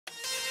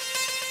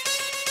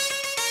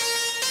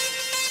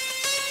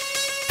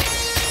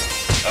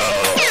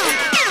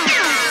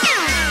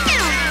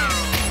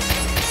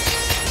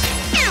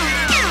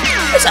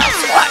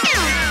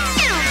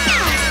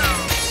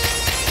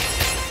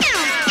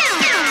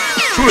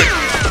shoot it!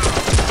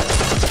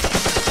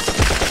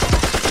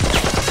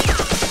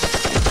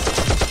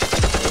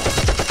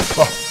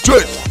 Shoot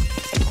it!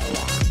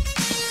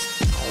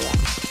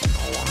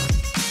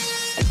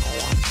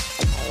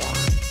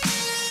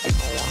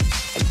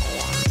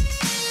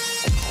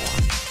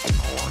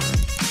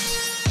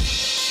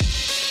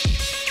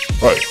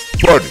 Hey,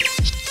 Barney!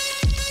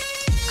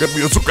 Get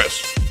me a suitcase!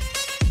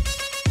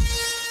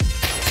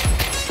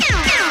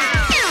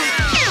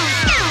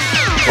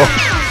 Oh,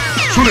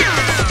 shoot it!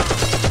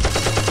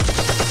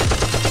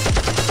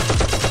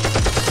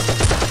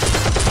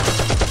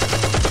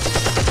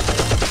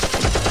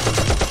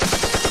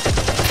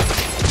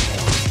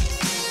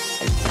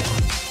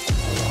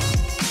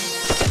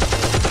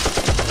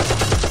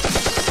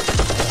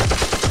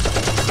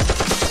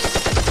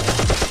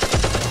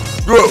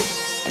 Go!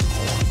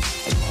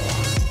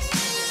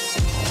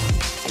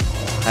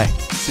 Hey,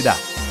 sit down.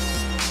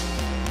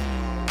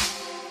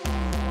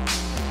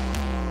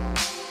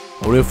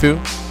 How do you feel?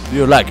 Do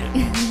you like it?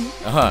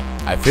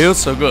 I feel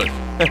so good.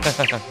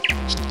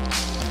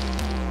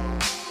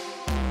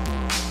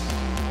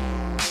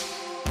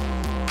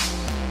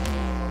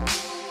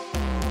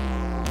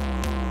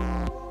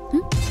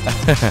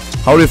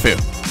 How do you feel?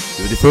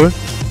 Beautiful?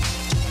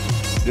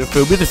 Do you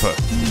feel beautiful?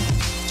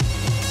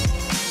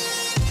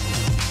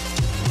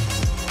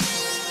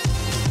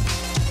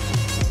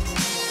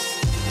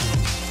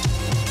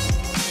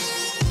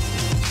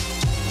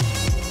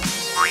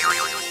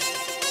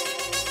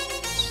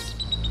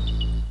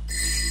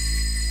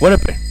 What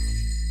happened?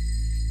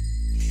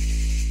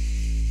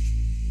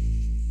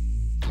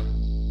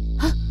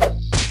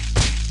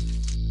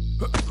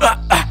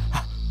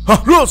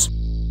 Rose!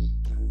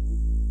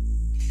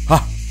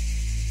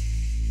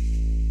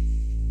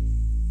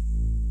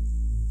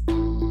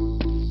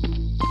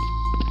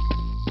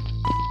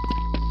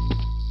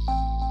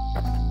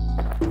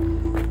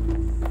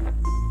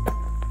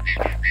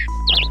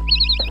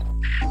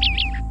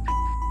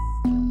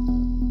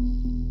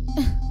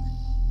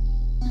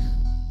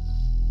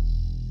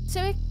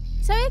 S.W.A.T.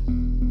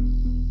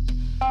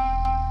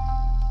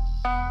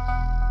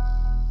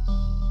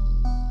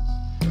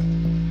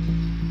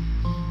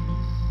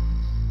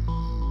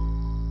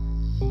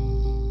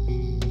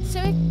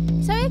 S.W.A.T.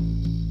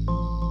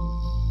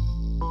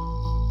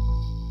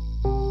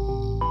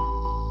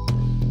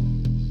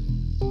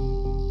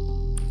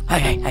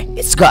 Hey,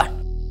 it's gone.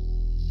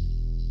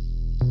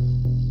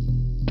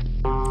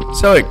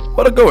 So,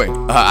 where are you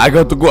going? I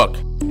got to work.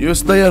 You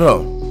stay at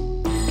home.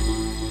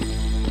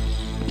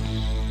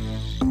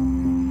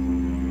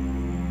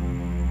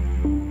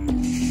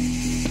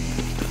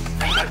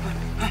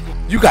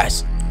 You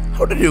guys,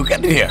 how did you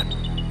get in here?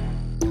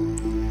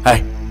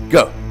 Hey,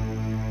 go.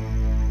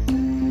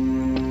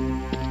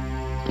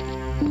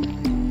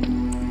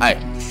 Hey,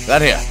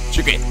 got here.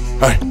 Chicken.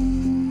 Hey.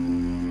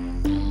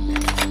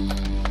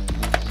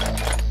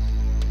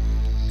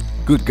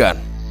 Good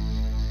gun.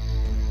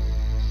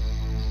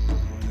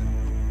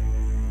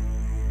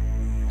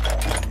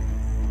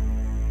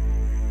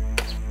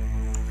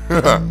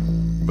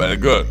 Very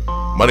good.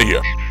 Money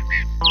here.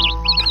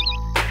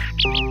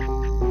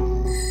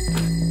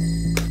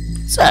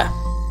 Sir.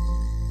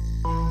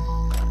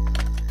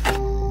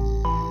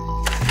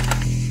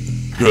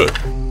 Good.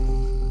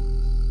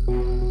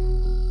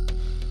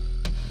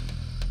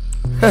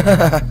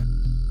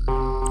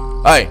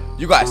 Hey,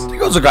 you guys,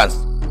 take out the guns.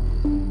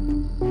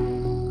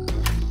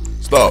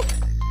 Stop.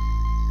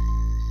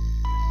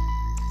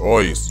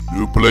 Boys,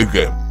 you play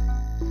game.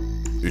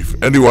 If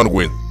anyone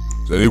wins,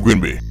 then you win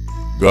me.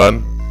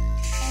 Gun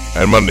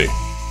and money.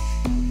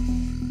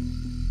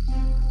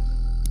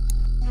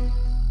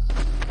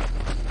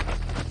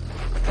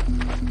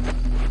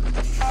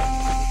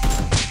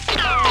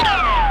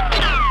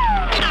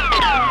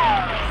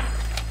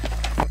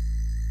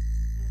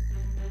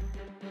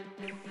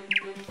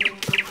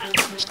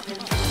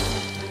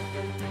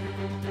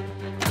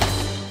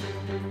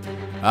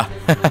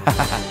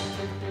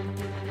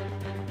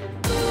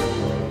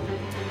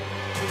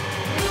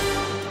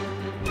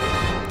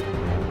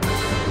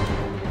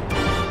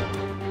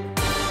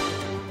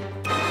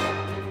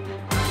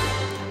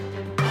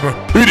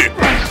 Hit it!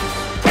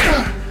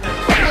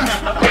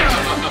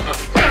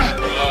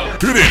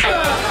 Hit it!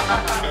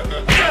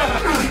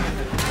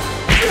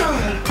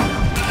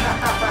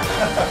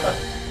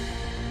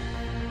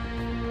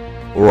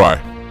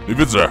 Alright, leave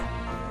it there.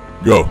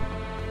 Go.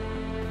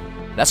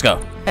 Let's go.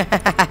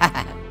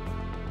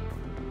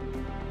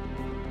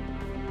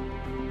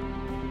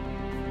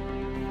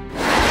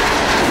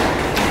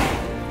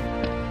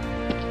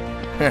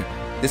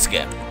 This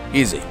game,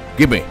 easy.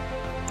 Give me.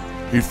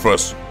 Hit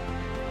first.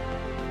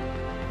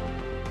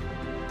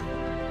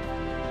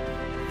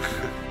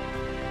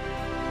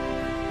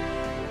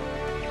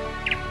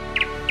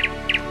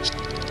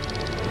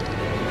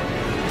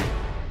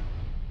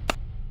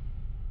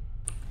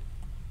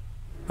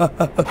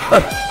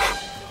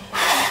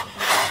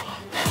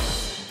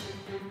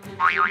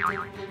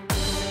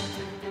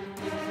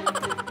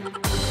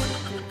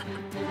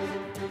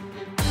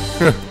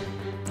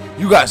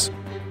 You guys,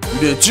 you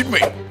didn't cheat me.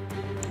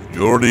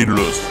 You already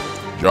lose.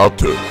 Job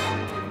 2.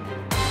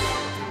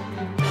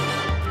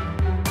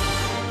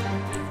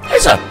 Hey,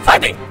 sir.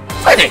 Fighting!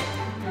 Fighting!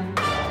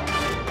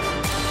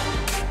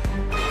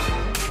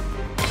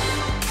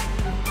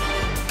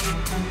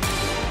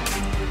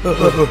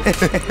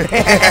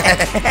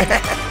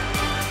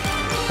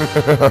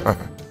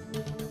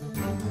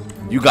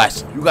 You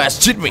guys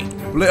cheat me.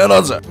 Play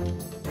another.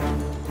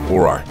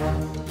 Alright.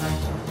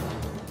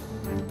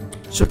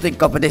 Shooting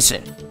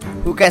competition.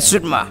 Who can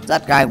shoot more?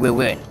 That guy will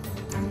win.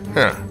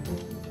 Huh.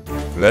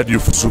 Let you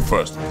shoot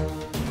first.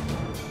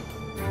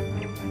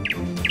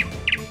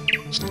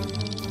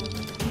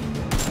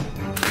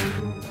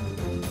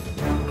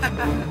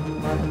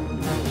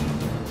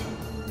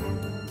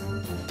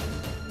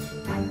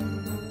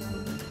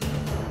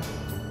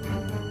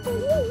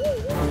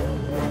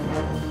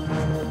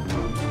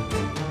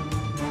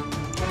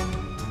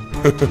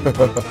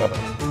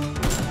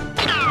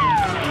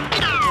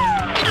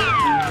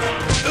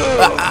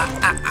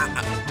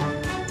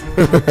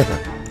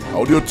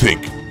 How do you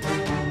think?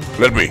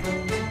 Let me.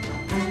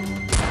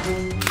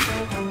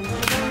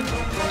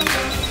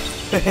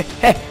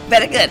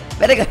 Very good.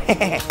 Very good.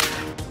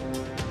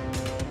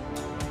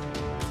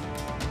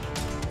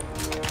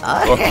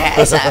 Oh,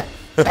 yes, sir.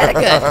 Very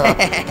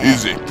good.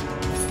 Easy.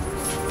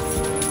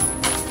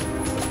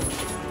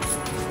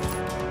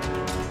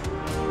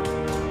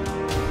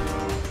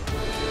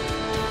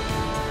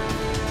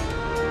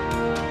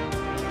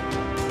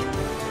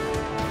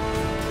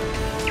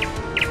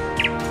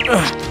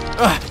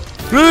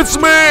 It's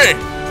me!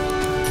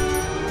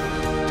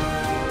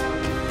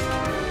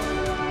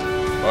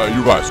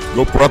 You guys,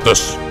 go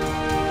practice.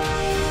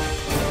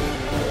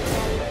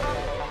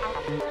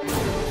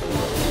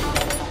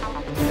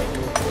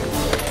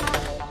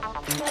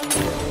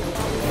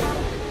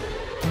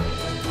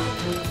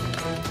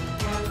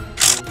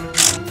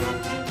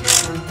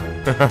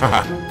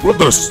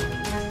 Practice.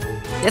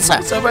 Yes,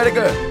 sir. So very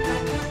good.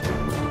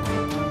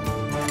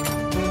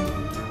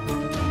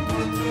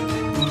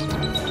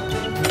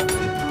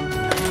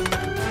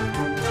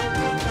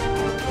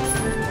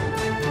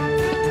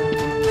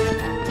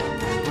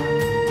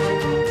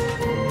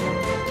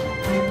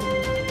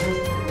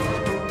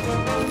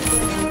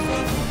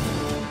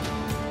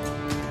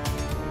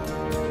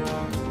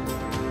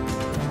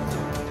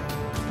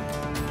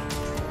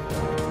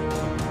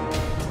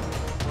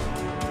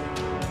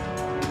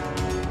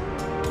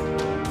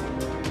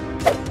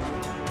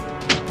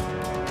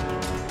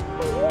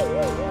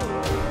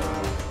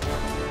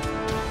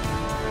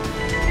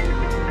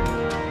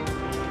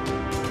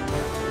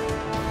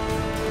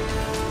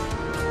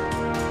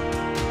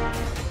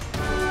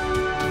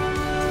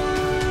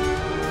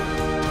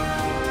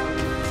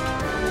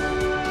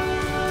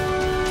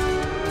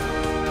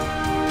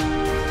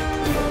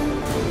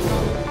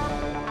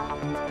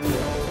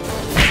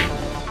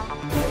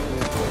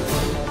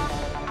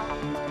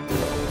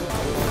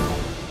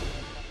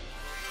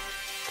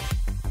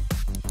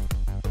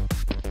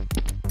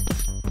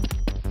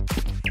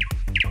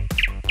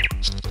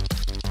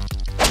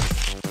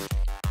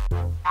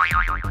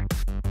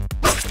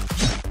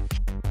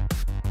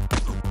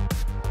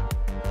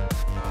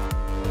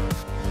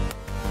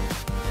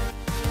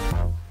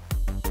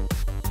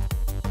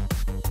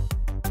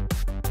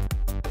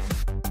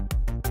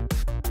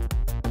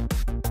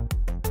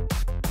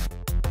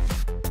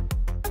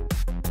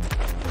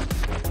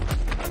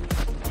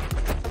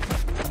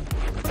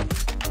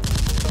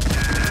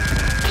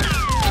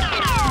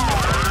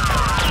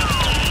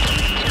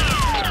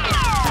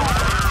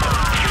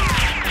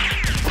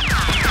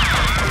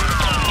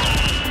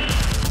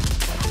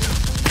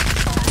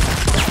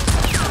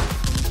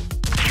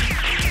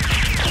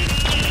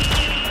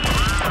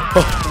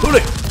 Hold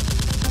it.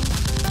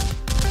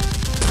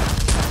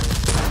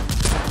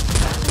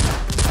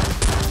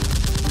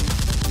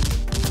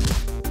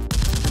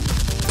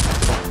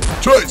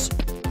 Choice.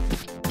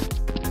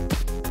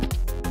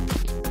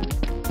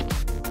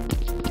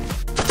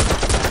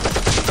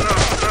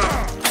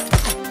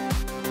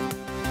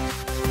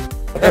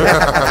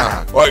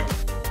 Right,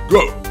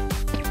 go.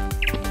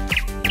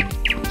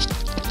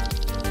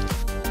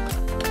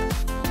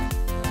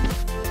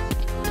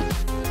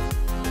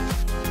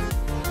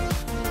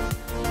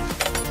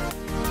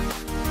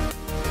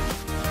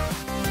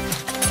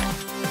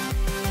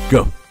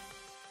 Go.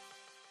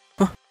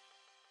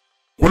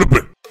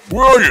 Philippine,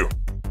 where are you?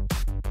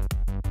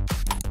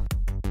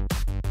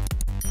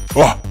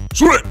 Ah,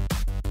 shoot it!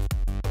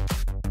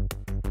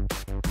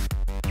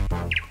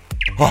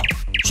 Ah,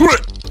 shoot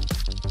it!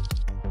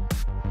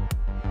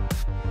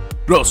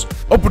 Rose,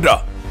 open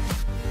door.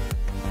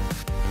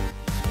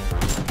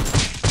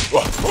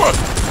 Ah,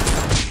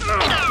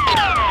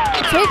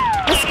 Sweet,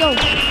 let's go.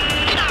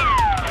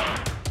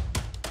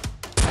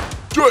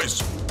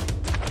 Joyce!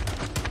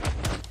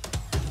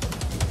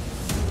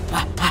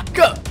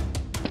 Go.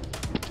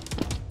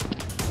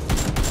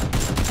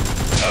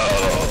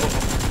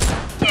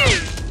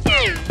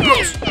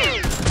 Rose!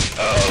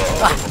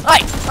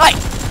 Hi.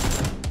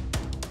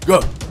 Go.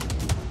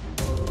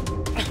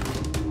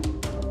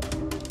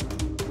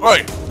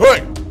 Hey!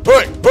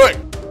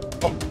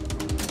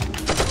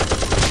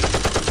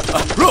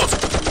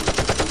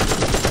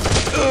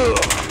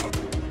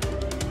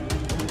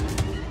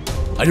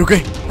 Are you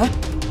okay? Huh?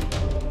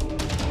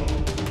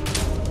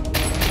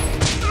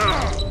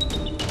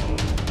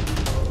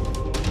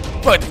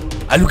 What?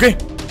 Are you okay?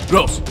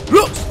 Rose!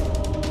 Rose!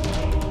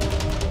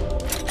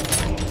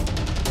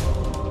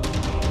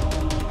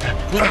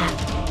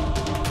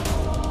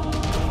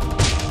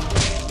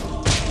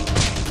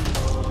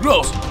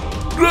 Rose!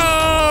 Rose!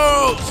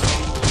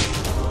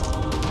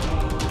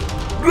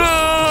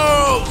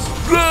 Rose!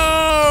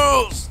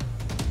 Rose!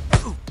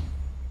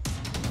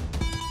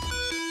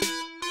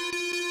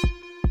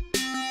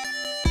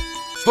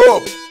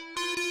 Stop!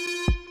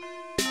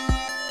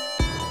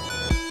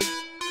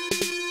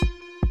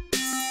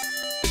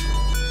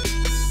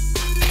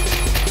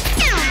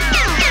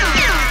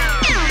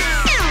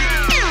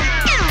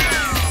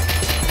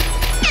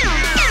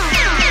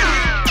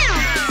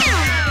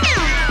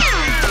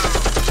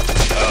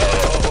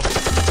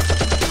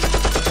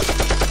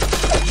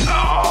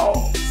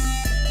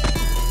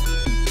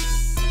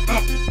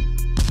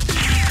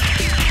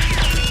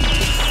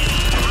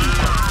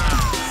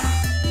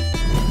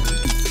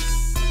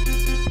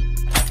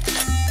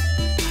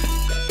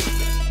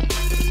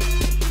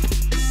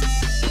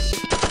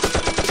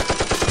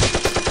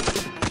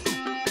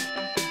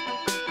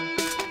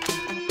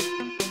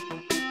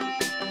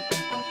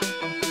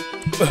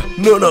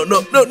 No, no,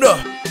 no, no, no!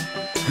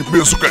 Give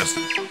me a suitcase.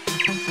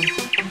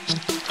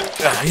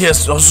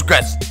 Yes, a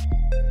suitcase.